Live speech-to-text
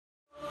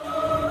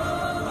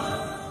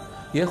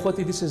Ya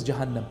Ikhwati, this is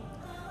Jahannam.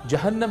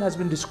 Jahannam has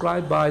been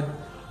described by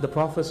the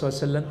Prophet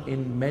ﷺ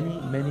in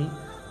many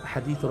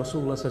hadith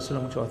Rasulullah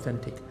ﷺ which are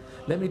authentic.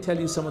 Let me tell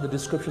you some of the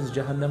descriptions of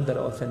Jahannam that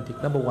are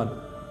authentic. Number one,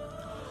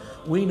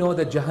 we know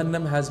that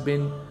Jahannam has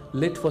been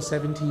lit for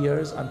 70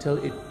 years until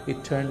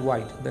it turned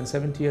white, then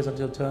 70 years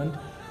until it turned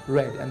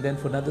red, and then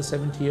for another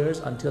 70 years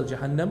until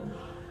Jahannam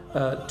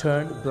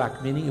turned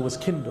black, meaning it was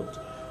kindled.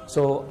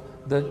 So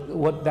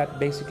what that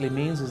basically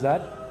means is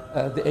that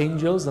the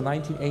angels, the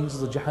 19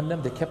 angels of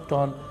Jahannam, they kept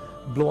on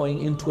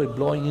blowing into it,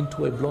 blowing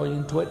into it, blowing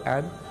into it,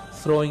 and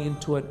throwing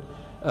into it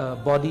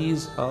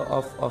bodies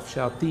of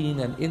shayateen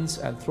and ins,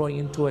 and throwing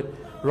into it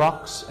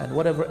rocks and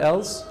whatever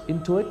else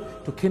into it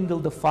to kindle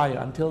the fire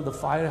until the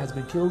fire has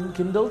been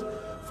kindled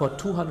for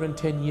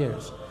 210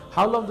 years.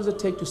 How long does it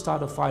take to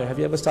start a fire? Have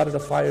you ever started a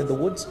fire in the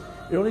woods?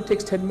 It only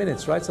takes 10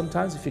 minutes, right?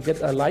 Sometimes if you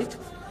get a light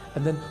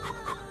and then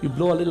you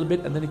blow a little bit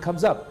and then it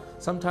comes up.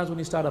 Sometimes when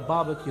you start a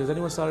barbecue, has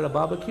anyone started a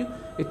barbecue?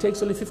 It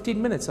takes only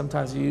 15 minutes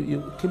sometimes.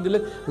 You kindle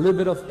it, a little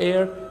bit of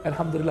air,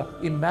 alhamdulillah.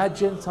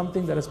 Imagine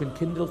something that has been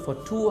kindled for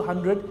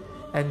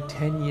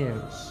 210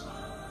 years.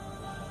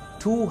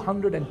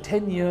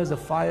 210 years of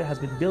fire has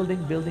been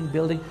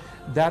building.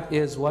 That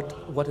is what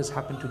has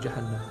happened to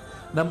Jahannam.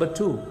 Number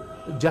two,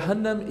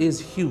 Jahannam is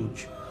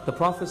huge. The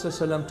Prophet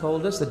ﷺ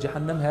told us that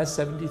Jahannam has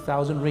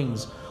 70,000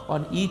 rings.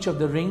 On each of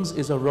the rings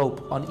is a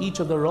rope. On each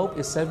of the rope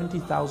is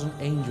 70,000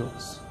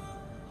 angels.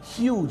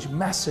 Huge,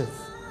 massive.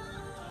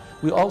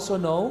 We also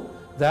know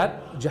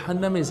that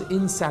Jahannam is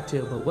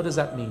insatiable. What does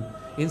that mean?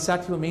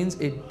 Insatiable means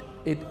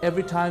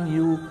every time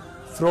you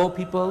throw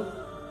people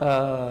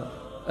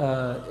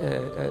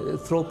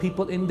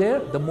in there,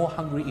 the more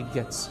hungry it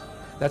gets.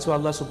 That's why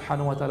Allah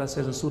subhanahu wa ta'ala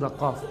says in Surah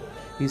Qaf,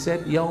 He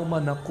said, يَوْمَ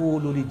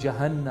نَقُولُ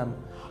لِجَهَنَّمْ.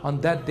 On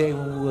that day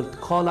when we will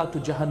call out to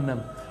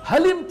Jahannam,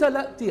 Halim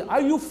talati, are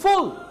you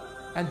full?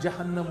 And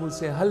Jahannam will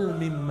say, Hal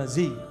min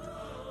mazid,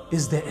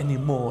 is there any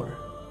more?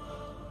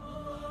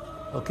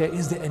 Okay,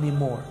 is there any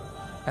more?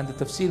 And the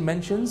tafsir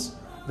mentions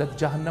that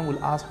Jahannam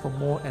will ask for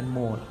more and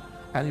more,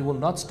 and it will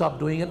not stop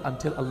doing it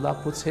until Allah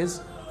puts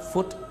His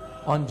foot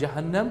on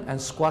Jahannam and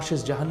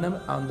squashes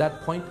Jahannam. On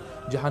that point,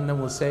 Jahannam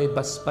will say,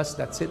 Bas,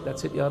 that's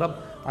it, Ya Rab,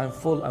 I'm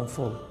full.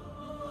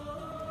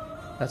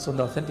 That's on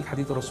the authentic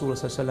hadith of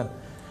Rasulullah.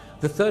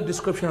 The third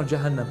description of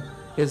Jahannam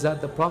is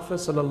that the Prophet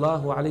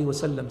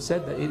ﷺ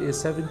said that it is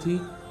 70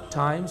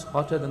 times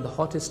hotter than the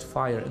hottest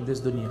fire in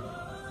this dunya.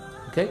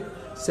 Okay?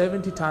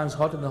 70 times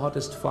hotter than the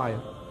hottest fire.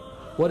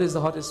 What is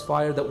the hottest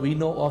fire that we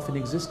know of in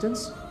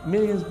existence?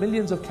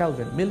 Millions of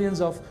Kelvin,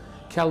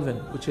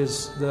 which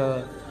is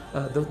the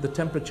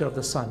temperature of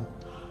the sun.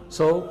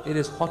 So it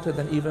is hotter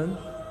than even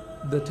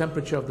the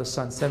temperature of the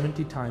sun,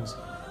 70 times.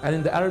 And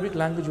in the Arabic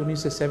language, when you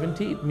say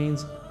 70, it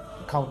means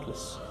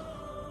countless.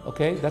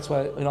 Okay, that's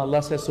why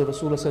Allah says to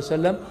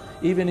Rasulullah,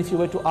 even if you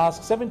were to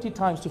ask 70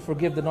 times to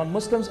forgive the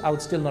non-Muslims, I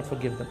would still not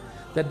forgive them.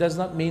 That does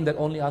not mean that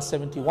only ask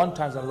 71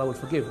 times and Allah will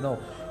forgive. No,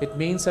 it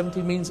means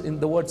 70 means, in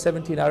the word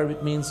 70 in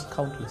Arabic means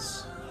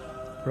countless.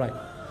 Right.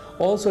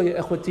 Also,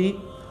 ya ikhwati,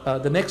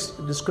 the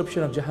next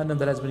description of Jahannam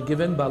that has been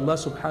given by Allah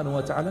subhanahu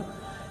wa ta'ala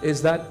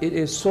is that it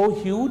is so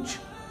huge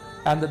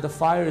and that the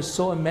fire is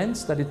so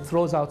immense that it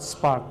throws out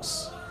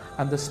sparks.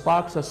 And the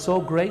sparks are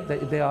so great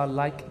that they are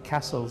like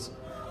castles.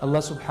 Allah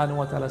subhanahu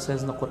wa ta'ala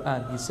says in the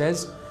Quran, He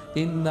says,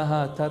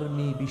 إِنَّهَا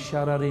تَرْمِي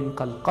بِشَرَرٍ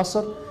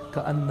كَالْقَصَرٍ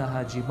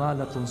كَأَنَّهَا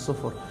جِمَالَةٌ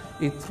صُفُرٍ.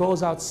 It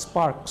throws out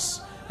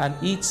sparks, and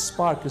each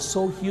spark is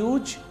so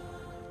huge.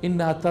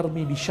 إِنَّهَا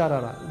تَرْمِي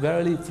بِشَرَرٍ.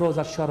 Verily it throws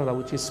out sharara,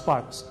 which is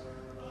sparks.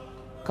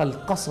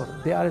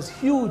 كَالْقَصَرٍ. They are as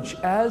huge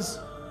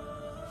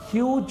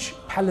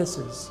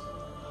palaces.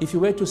 If you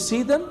were to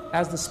see them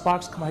as the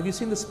sparks come out. Have you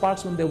seen the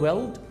sparks when they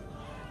weld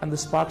and the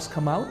sparks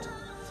come out?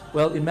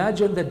 Well,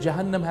 imagine that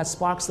Jahannam has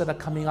sparks that are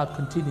coming out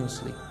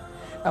continuously.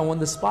 And when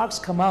the sparks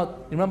come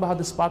out, remember how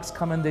the sparks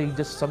come and they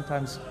just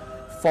sometimes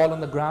fall on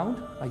the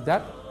ground like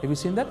that? Have you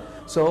seen that?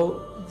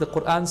 So the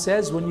Quran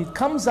says when it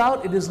comes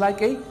out, it is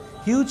like a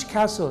huge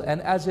castle. And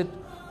as it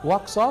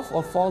walks off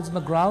or falls on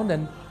the ground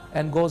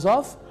and goes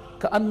off,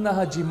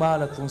 كَأَنَّهَا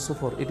جِمَالَةٌ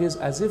صُفُرٍ. It is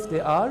as if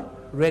they are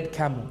red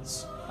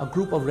camels, a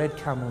group of red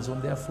camels when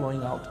they are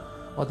flowing out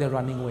or they're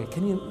running away.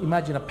 Can you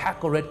imagine a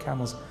pack of red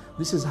camels?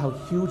 This is how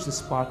huge the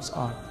sparks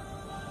are.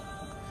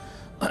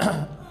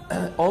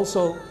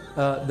 Also,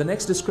 the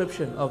next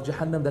description of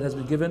Jahannam that has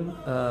been given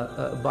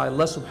by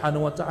Allah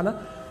subhanahu wa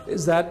ta'ala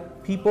is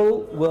that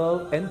people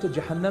will enter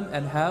Jahannam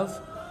and have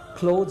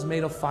clothes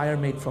made of fire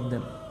made from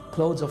them.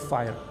 Clothes of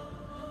fire.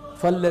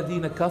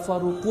 فَالَّذِينَ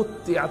كَفَرُوا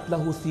قُطِّعَتْ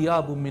لَهُ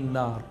ثِيَابٌ مِّن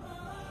نَارٍ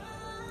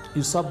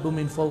يُصَبُّ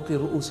مِنْ فَوْقِ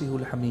رُؤُوسِهِ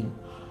الْحَمِيمِ.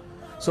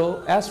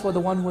 So as for the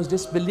one who has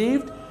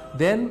disbelieved,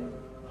 then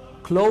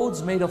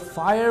clothes made of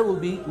fire will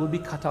be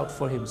cut out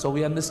for him. So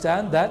we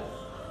understand that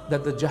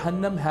the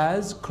Jahannam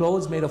has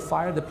clothes made of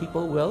fire that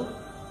people will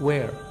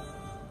wear.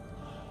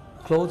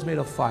 Clothes made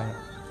of fire.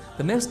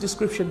 The next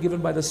description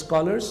given by the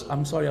scholars,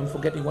 I'm sorry, I'm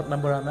forgetting what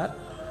number I'm at.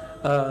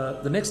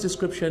 The next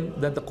description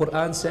that the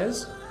Quran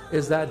says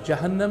is that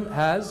Jahannam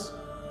has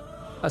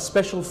a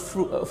special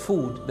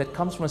food that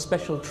comes from a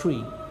special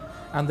tree.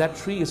 And that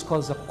tree is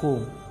called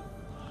Zaqqum.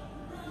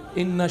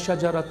 Inna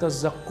shajarata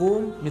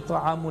Zaqqum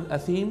mita'amul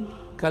athim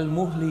kal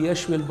muhli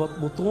yashwil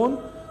butun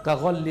ka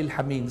ghallil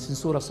hamim. This is in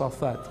Surah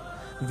Safat.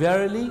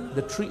 Verily,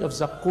 the tree of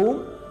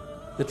Zaqqum,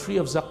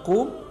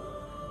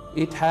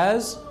 it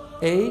has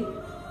a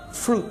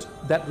fruit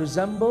that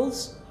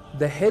resembles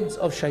the heads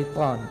of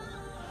shaitan.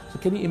 So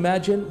can you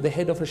imagine the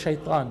head of a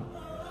shaitan?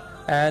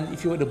 And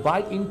if you were to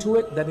bite into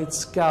it, then it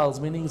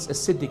scalds, meaning it's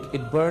acidic,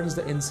 it burns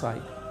the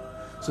inside.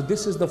 So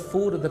this is the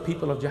food of the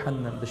people of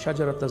Jahannam, the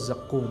shajarat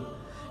al-zaqqum.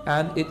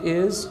 And it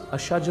is a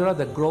shajara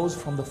that grows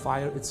from the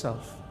fire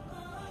itself.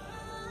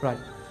 Right.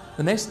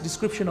 The next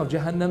description of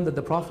Jahannam that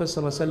the Prophet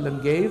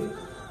ﷺ gave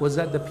was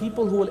that the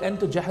people who will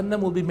enter Jahannam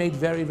will be made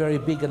very, very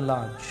big and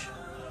large.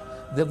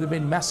 They'll be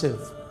made massive.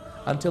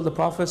 Until the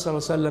Prophet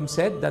ﷺ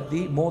said that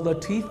the molar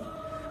teeth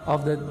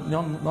of the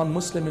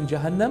non-Muslim in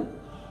Jahannam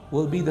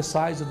will be the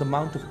size of the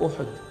Mount of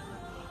Uhud.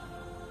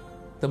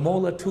 The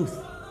molar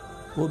tooth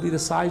will be the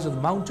size of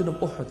the mountain of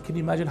Uhud. Can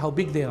you imagine how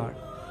big they are?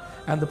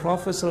 And the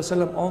Prophet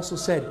ﷺ also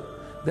said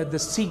that the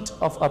seat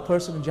of a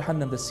person in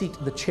Jahannam,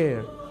 the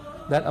chair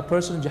that a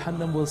person in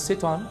Jahannam will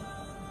sit on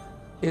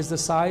is the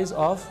size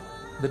of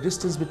the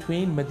distance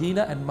between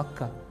Medina and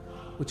Makkah,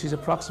 which is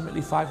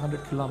approximately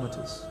 500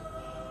 kilometers.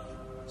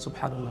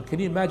 Subhanallah. Can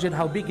you imagine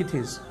how big it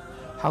is?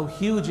 How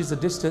huge is the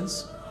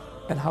distance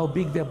and how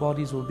big their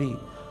bodies will be?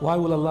 Why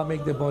will Allah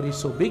make their bodies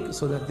so big?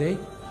 So that they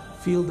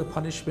feel the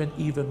punishment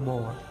even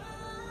more.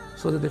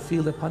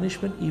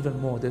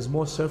 There's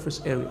more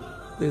surface area.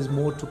 There's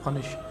more to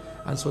punish.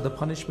 And so the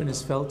punishment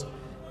is felt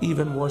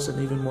even worse and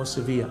even more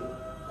severe.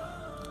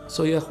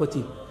 So ya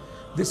akhwati,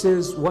 this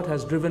is what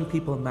has driven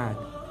people mad.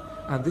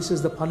 And this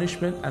is the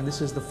punishment and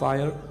this is the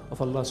fire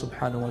of Allah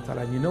subhanahu wa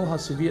ta'ala. And you know how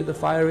severe the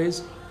fire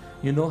is?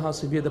 You know how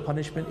severe the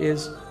punishment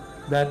is?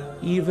 That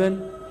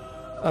even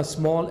a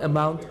small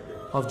amount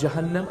of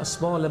Jahannam, a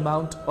small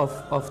amount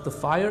of the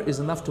fire is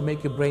enough to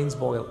make your brains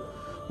boil.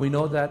 We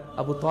know that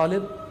Abu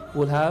Talib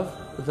will have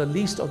the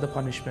least of the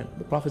punishment.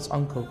 The Prophet's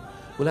uncle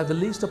will have the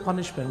least of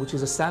punishment, which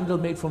is a sandal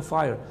made from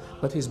fire,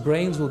 but his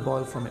brains will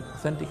boil from it.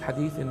 Authentic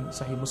hadith in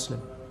Sahih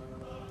Muslim.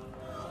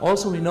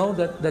 Also we know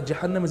that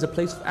Jahannam is a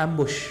place of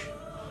ambush.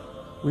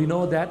 We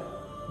know that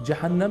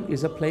Jahannam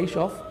is a place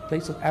of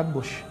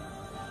ambush.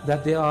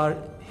 That there are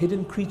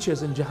hidden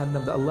creatures in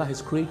Jahannam that Allah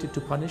has created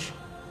to punish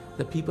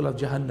the people of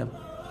Jahannam.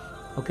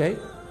 Okay?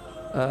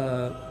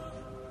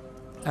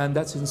 And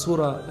that's in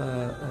Surah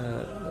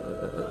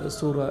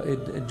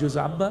Juz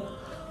Amma,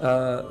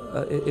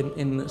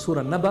 in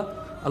Surah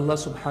Naba. Allah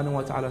subhanahu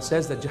wa ta'ala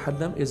says that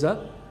Jahannam is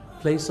a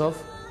place of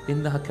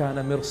إِنَّهَا كَانَ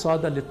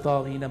مِرْصَادًا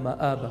لِلطَّاغِينَ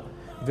مَآبًا.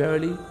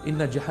 Verily,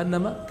 inna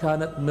Jahannama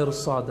kanat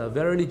mirsada.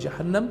 Verily,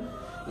 Jahannam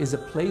is a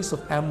place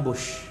of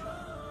ambush.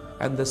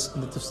 And the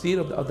tafsir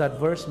of that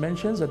verse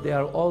mentions that there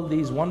are all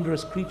these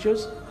wondrous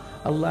creatures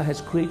Allah has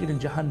created in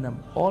Jahannam,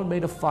 all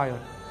made of fire,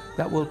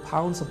 that will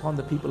pounce upon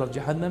the people of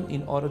Jahannam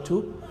in order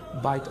to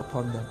bite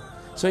upon them.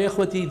 So, ya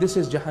akhwati, this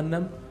is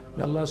Jahannam.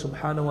 May Allah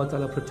subhanahu wa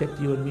ta'ala protect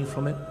you and me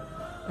from it,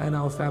 and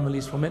our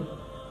families from it.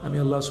 And may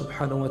Allah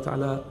subhanahu wa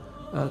ta'ala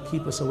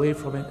keep us away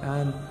from it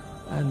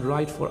and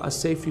write for us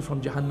safety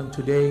from Jahannam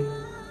today.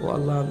 Oh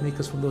Allah, make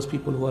us from those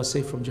people who are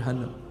safe from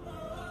Jahannam.